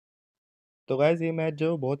तो गाइज़ ये मैच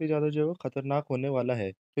जो है बहुत ही ज़्यादा जो है वो खतरनाक होने वाला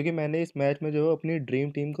है, क्योंकि मैंने इस मैच में जो है अपनी ड्रीम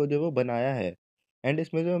टीम को जो है वो बनाया है। एंड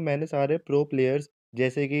इसमें जो है मैंने सारे प्रो प्लेयर्स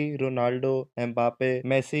जैसे कि रोनाल्डो, एम्बापे,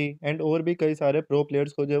 मेसी एंड और भी कई सारे प्रो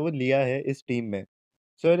प्लेयर्स को जो है वो लिया है इस टीम में।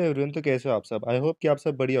 सो हेलो एवरीवन, तो कैसे हो आप सब? आई होप कि आप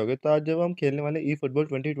सब बढ़िया होंगे। तो आज जो हम खेलने वाले ई फुटबॉल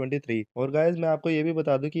 2023 और गाइज़ मैं आपको ये भी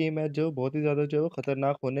बता दूँ कि ये मैच जो है बहुत ही ज़्यादा जो है वो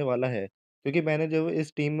खतरनाक होने वाला है, क्योंकि मैंने जो है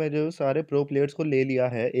इस टीम में जो है सारे प्रो प्लेयर्स को ले लिया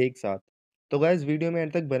है एक साथ। तो गाइज़ वीडियो में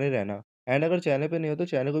एंड तक बने रहना। एंड अगर चैनल पे नहीं हो तो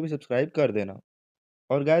चैनल को भी सब्सक्राइब कर देना।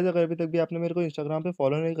 और गाइज़ अगर अभी तक भी आपने मेरे को इंस्टाग्राम पे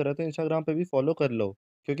फॉलो नहीं करा तो इंस्टाग्राम पे भी फॉलो कर लो,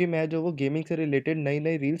 क्योंकि मैं जो वो गेमिंग से रिलेटेड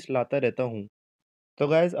नई-नई रील्स लाता रहता हूँ। तो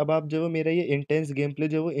गाइज़ अब आप जो है मेरा ये इंटेंस गेम प्ले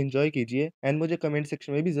जो है वो एन्जॉय कीजिए एंड मुझे कमेंट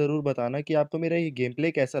सेक्शन में भी ज़रूर बताना कि आपको मेरा ये गेम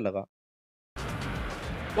प्ले कैसा लगा।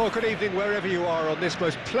 Well, good evening wherever you are on this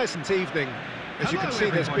most pleasant evening. As you can Hello see,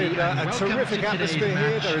 there's everybody been and a welcome terrific to today's atmosphere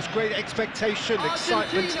here. match. There is great expectation,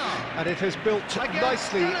 excitement, Argentina and it has built against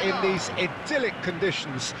nicely in Senegal. these idyllic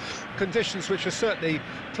conditions. Conditions which are certainly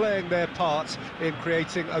playing their part in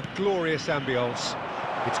creating a glorious ambience.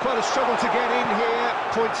 It's quite a struggle to get in here,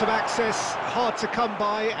 points of access hard to come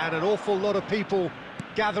by, and an awful lot of people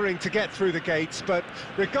gathering to get through the gates, but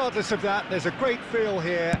regardless of that, there's a great feel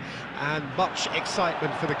here and much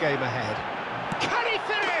excitement for the game ahead. Can he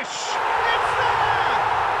finish? It's there!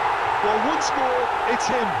 Well, once more, it's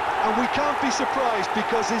him, and we can't be surprised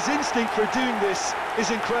because his instinct for doing this is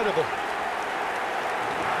incredible.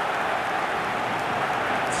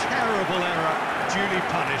 Terrible error, duly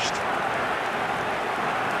punished.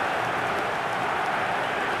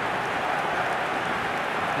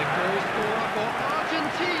 The goal scorer for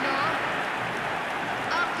Argentina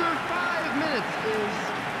after 5 minutes is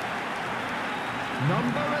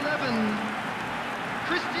number 11,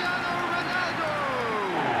 Cristiano Ronaldo.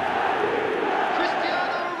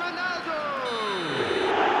 Cristiano Ronaldo.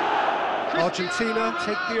 Argentina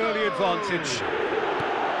take the early advantage.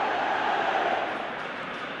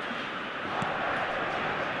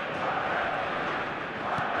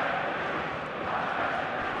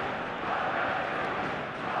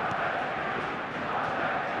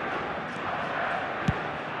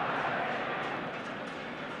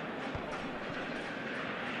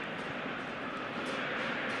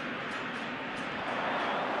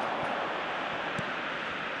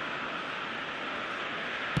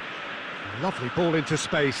 Lovely ball into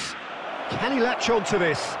space. Can he latch on to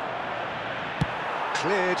this?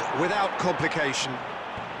 Cleared without complication.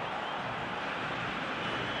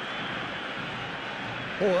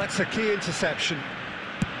 Oh, that's a key interception.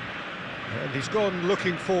 And he's gone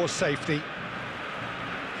looking for safety.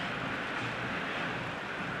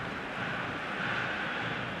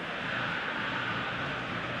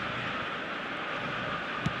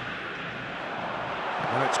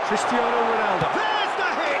 Well, it's Cristiano Ronaldo. There's the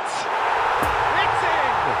hit! It's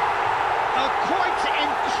in! A quite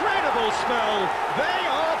incredible spell. They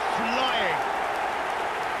are flying.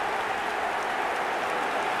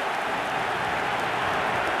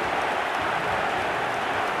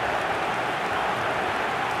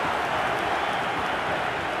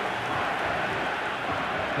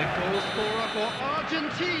 The goal scorer for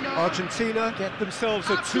Argentina. Argentina get themselves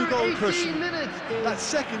a after two-goal 18 cushion. minutes is That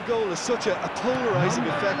second goal has such a polarising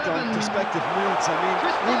Number effect on 11, prospective moods. I mean,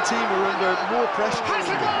 one team are under more pressure. Has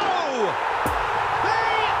a go!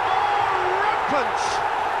 They are rampant!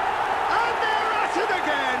 And they're at it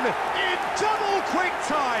again in double quick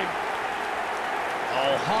time.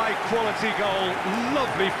 Oh, high quality goal,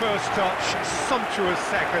 lovely first touch, sumptuous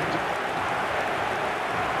second.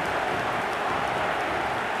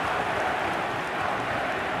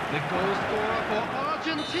 the goal scorer for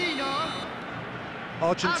Argentina.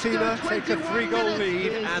 Argentina After take a 21 three-goal minutes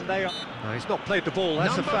lead is and they are... No, he's not played the ball,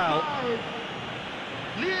 that's a Number foul. 5,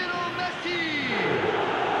 Lionel Messi.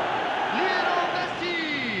 Lionel Messi.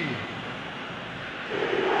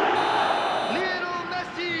 Lionel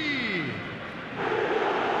Messi.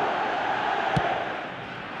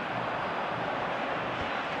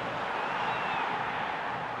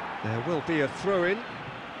 There will be a throw-in.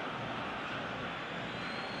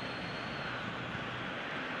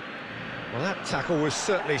 Well, that tackle was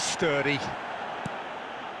certainly sturdy.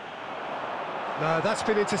 No, that's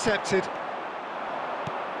been intercepted.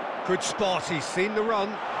 Good spot, he's seen the run.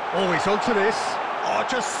 Oh, he's onto this. Oh,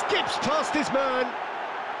 just skips past his man.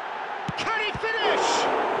 Can he finish?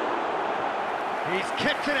 He's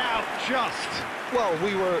kept it out just. Well,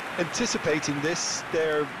 we were anticipating this.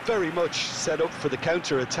 They're very much set up for the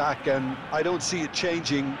counter-attack, and I don't see it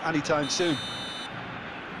changing anytime soon.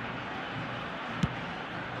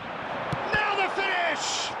 Now the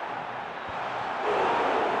finish!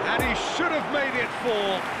 And he should have made it 4.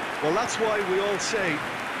 Well, that's why we all say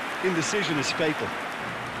indecision is fatal.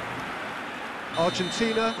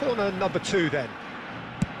 Argentina, corner number 2 then.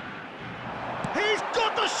 He's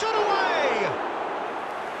got the shot away!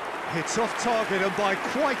 It's off target and by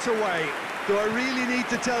quite a way. Do I really need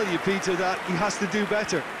to tell you, Peter, that he has to do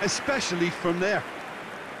better, especially from there?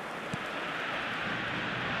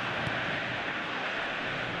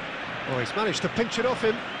 Oh, he's managed to pinch it off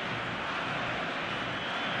him.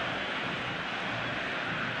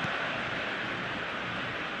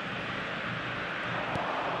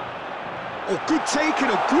 Oh, good take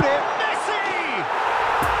and a good air. Messi!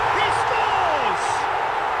 He scores!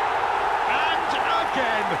 And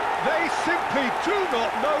again, they simply do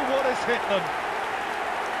not know what has hit them.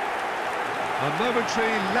 A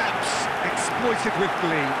momentary lapse exploited with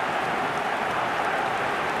glee.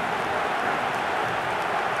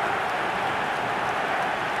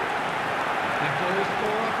 The goal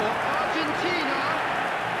scorer for Argentina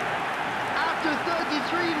after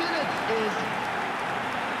 33 minutes is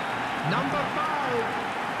number 5,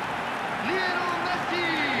 Lionel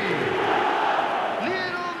Messi!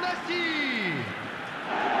 Lionel Messi!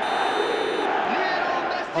 Lionel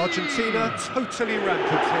Messi! Argentina totally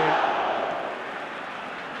rampant here.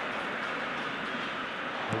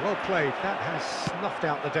 Well played, that has snuffed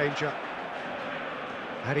out the danger.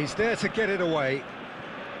 And he's there to get it away.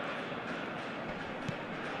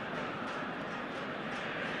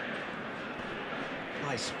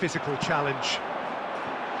 Nice physical challenge.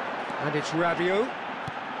 And it's Rabiot.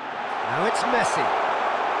 Now it's Messi.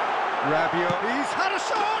 Rabiot, he's had a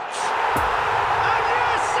shot! And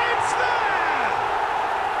yes, it's there!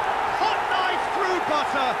 Hot knife through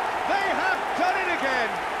butter. They have done it again.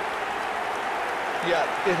 Yeah,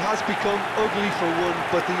 it has become ugly for one,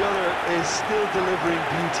 but the other is still delivering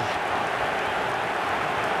beauty.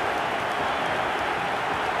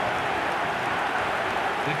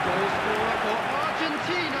 The goal scorer for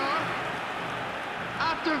Argentina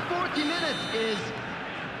after 40 minutes is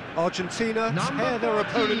Argentina Number tear their 14.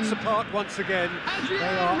 opponents apart once again. They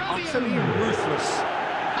are Rabiot. utterly ruthless.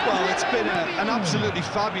 Well, it's been an absolutely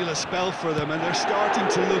fabulous spell for them, and they're starting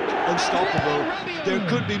to look unstoppable. There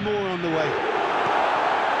could be more on the way.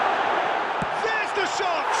 There's the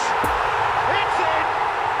shot! It's in!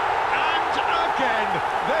 And again,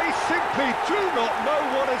 they simply do not know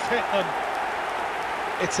what has hit them.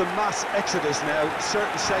 It's a mass exodus now.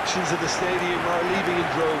 Certain sections of the stadium are leaving in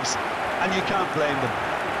droves, and you can't blame them.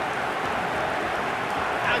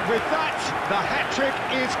 And with that, the hat-trick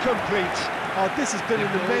is complete. Oh, this has been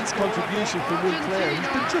an immense contribution from one player.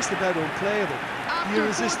 He's been just about unplayable. The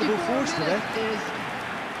irresistible force today. Is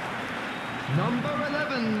number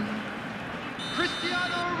 11,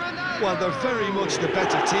 Cristiano Ronaldo. Well, they're very much the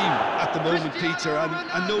better team at the moment, Peter,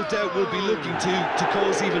 and no doubt will be looking to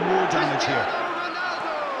cause even more damage here.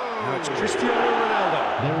 Now it's Cristiano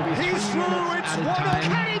Ronaldo. He's through, it's 1-0.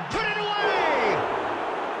 Can he put it away?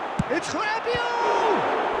 It's Rabiot!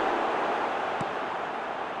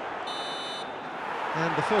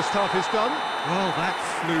 And the first half is done. Well, that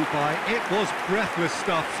flew by. It was breathless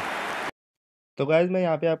stuff. तो guys मैं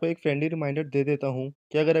यहाँ पे आपको एक friendly reminder दे देता हूँ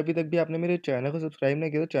कि अगर अभी तक भी आपने मेरे चैनल को सब्सक्राइब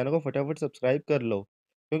नहीं किया तो चैनल को फटाफट सब्सक्राइब कर लो,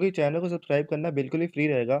 क्योंकि चैनल को सब्सक्राइब करना बिल्कुल ही फ्री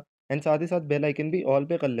रहेगा। एंड साथ ही साथ बेल आइकन भी ऑल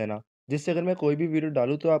पे कर लेना, जिससे अगर मैं कोई भी वीडियो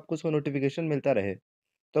डालूँ तो आपको उसका नोटिफिकेशन मिलता रहे।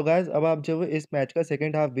 तो गाइज अब आप जो है इस मैच का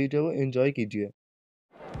सेकंड हाफ भी जो है एंजॉय कीजिए।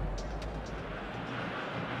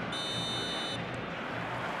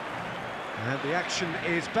 And the action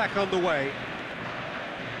is back on the way.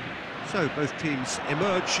 So both teams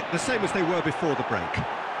emerge the same as they were before the break.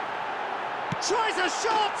 Tries a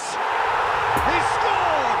shot! He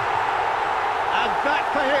scored! And that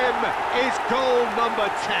for him is goal number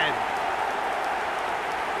 10.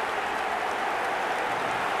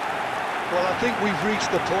 Well, I think we've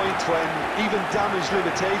reached the point when even damage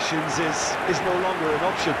limitations is no longer an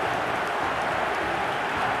option.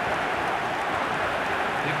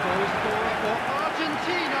 The goal scorer for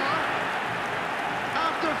Argentina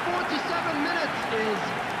after 47 minutes is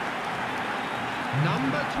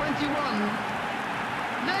number 21,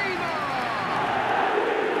 Neymar!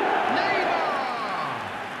 Neymar!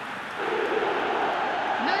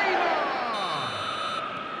 Neymar!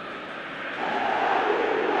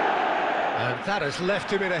 And that has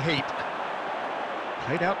left him in a heap.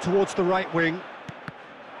 Played out towards the right wing.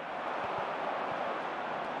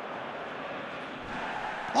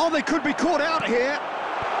 Oh, they could be caught out here.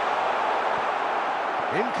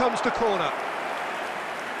 In comes the corner.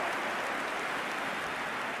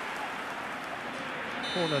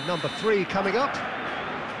 Corner number 3 coming up.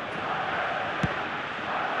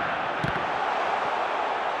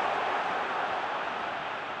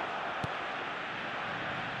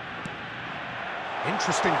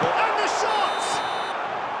 interesting ball. And the shot!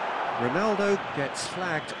 Ronaldo gets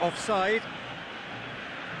flagged offside.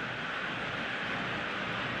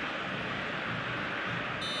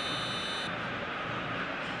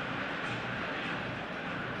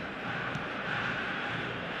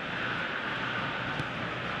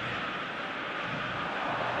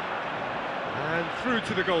 And through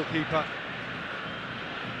to the goalkeeper.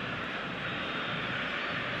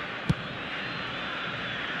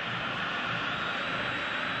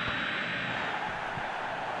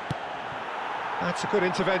 That's a good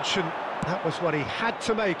intervention. That was what he had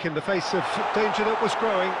to make in the face of danger that was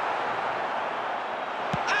growing.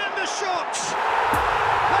 And the shot!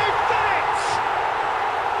 They've done it!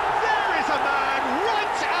 There is a man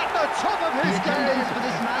right at the top of his game, for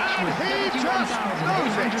this match and was he just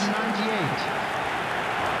knows it.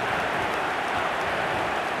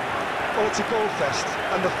 71,898. Well, it's a goal fest,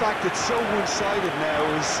 and the fact it's so one-sided now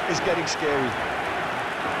is getting scary.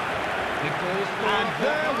 And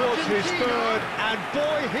there was his third, and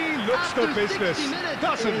boy, he looks the business,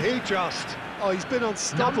 doesn't he just? Oh, he's been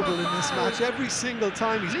unstoppable in this match. Every single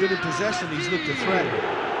time he's been in possession, he's looked a threat.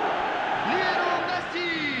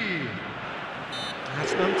 Messi!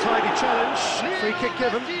 That's an untidy challenge, free kick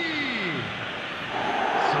given.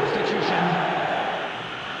 Substitution.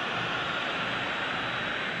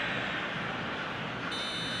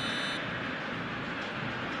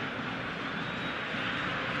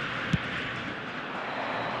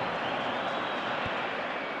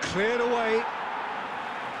 Cleared away.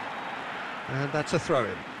 And that's a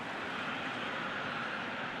throw-in.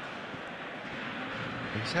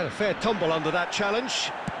 He's had a fair tumble under that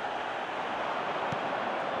challenge.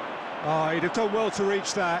 Oh, he'd have done well to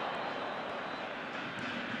reach that.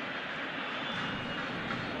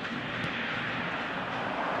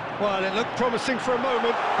 Well, it looked promising for a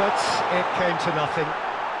moment, but it came to nothing.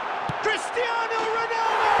 Cristiano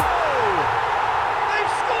Ronaldo!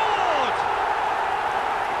 They've scored!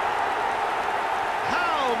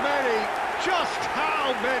 How many? Just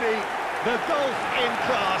how many? The gulf in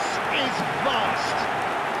class is vast.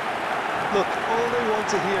 Look, all they want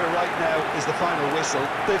to hear right now is the final whistle.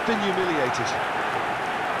 They've been humiliated.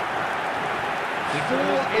 4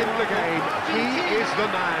 in the game. He is the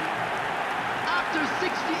man. After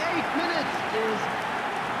 68 minutes is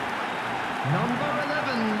number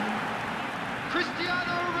 11,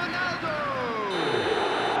 Cristiano Ronaldo.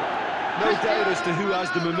 No doubt as to who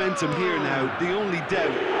has the momentum here now. The only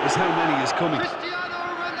doubt is how many is coming.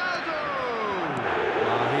 Cristiano Ronaldo.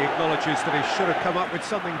 He acknowledges that he should have come up with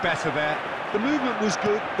something better there. The movement was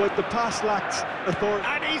good, but the pass lacked authority.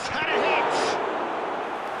 And he's had a hit!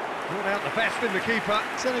 Brought out the best in the keeper.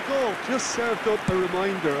 Senegal just served up a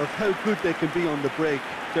reminder of how good they can be on the break.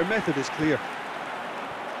 Their method is clear.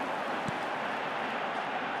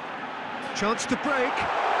 Chance to break.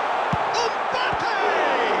 M.Bappe!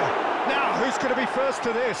 Now, who's going to be first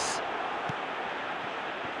to this?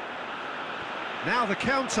 Now the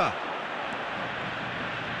counter.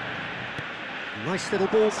 Nice little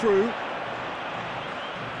ball through.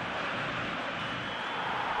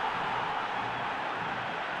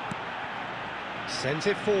 Sends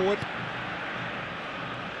it forward.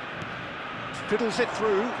 Fiddles it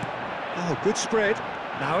through. Oh, good spread.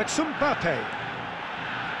 Now it's M.Bappe.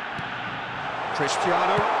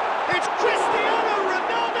 Cristiano. It's Cristiano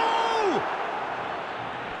Ronaldo!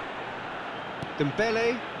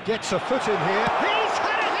 Dembele gets a foot in here. He's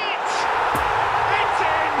had a hit! It's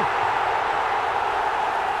in!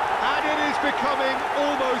 And it is becoming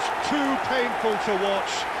almost too painful to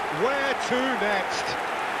watch. Where to next?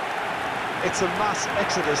 It's a mass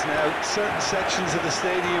exodus now. Certain sections of the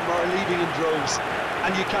stadium are leaving in droves,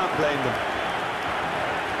 and you can't blame them.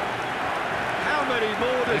 How many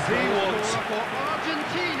more does he want? For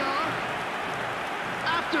Argentina,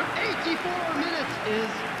 after 84 minutes is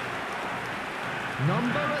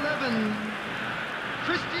number 11,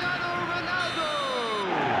 Cristiano Ronaldo.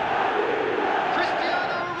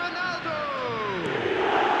 Cristiano Ronaldo.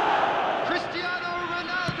 Cristiano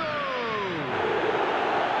Ronaldo.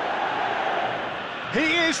 He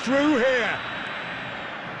is through here.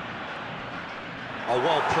 Oh,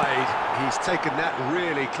 well played. He's taken that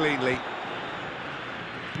really cleanly.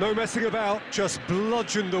 No messing about, just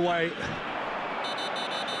bludgeoned away.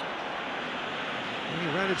 He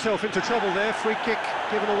ran himself into trouble there, free kick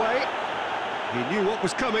given away. He knew what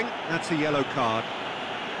was coming, that's a yellow card.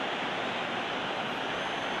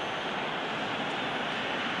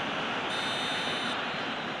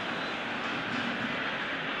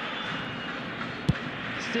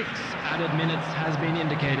 Six added minutes has been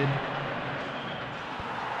indicated.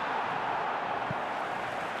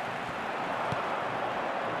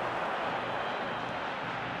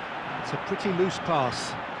 It's a pretty loose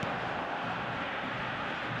pass.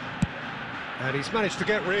 And he's managed to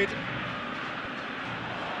get rid.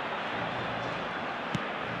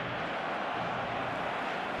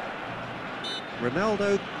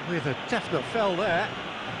 Ronaldo with a definite fell there.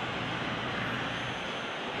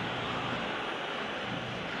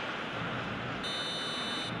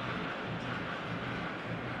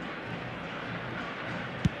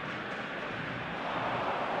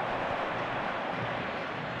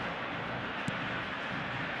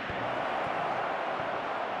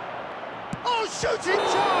 Oh, shooting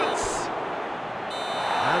chance!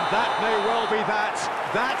 And that may well be that.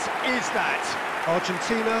 That is that.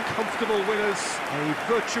 Argentina, comfortable winners. A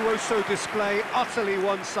virtuoso display, utterly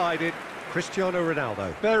one-sided. Cristiano Ronaldo,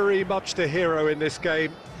 very much the hero in this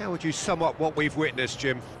game. How would you sum up what we've witnessed,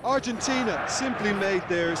 Jim? Argentina simply made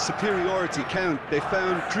their superiority count. They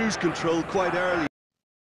found cruise control quite early.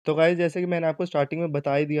 तो guys जैसे कि मैंने आपको starting में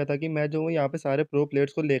बता ही दिया था कि मैं जो हूँ यहाँ पे सारे प्रो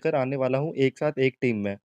प्लेयर्स को लेकर आने वाला हूँ एक साथ एक टीम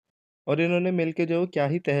में। और इन्होंने मिलके जो क्या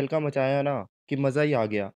ही तहलका मचाया ना कि मज़ा ही आ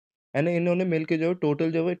गया। एंड इन्होंने मिलके जो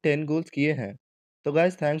टोटल जो है 10 गोल्स किए हैं। तो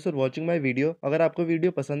guys thanks for watching my video. अगर आपको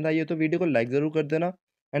वीडियो पसंद आई है तो वीडियो को लाइक ज़रूर कर देना।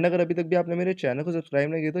 एंड अगर अभी तक भी आपने मेरे चैनल को सब्सक्राइब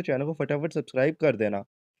नहीं किया तो चैनल को फटाफट सब्सक्राइब कर देना।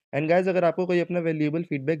 एंड गाइस अगर आपको कोई अपना वैल्यूएबल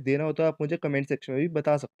फीडबैक देना हो तो आप मुझे कमेंट सेक्शन में भी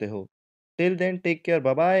बता सकते हो। Till then take care,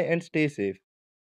 bye bye and stay safe.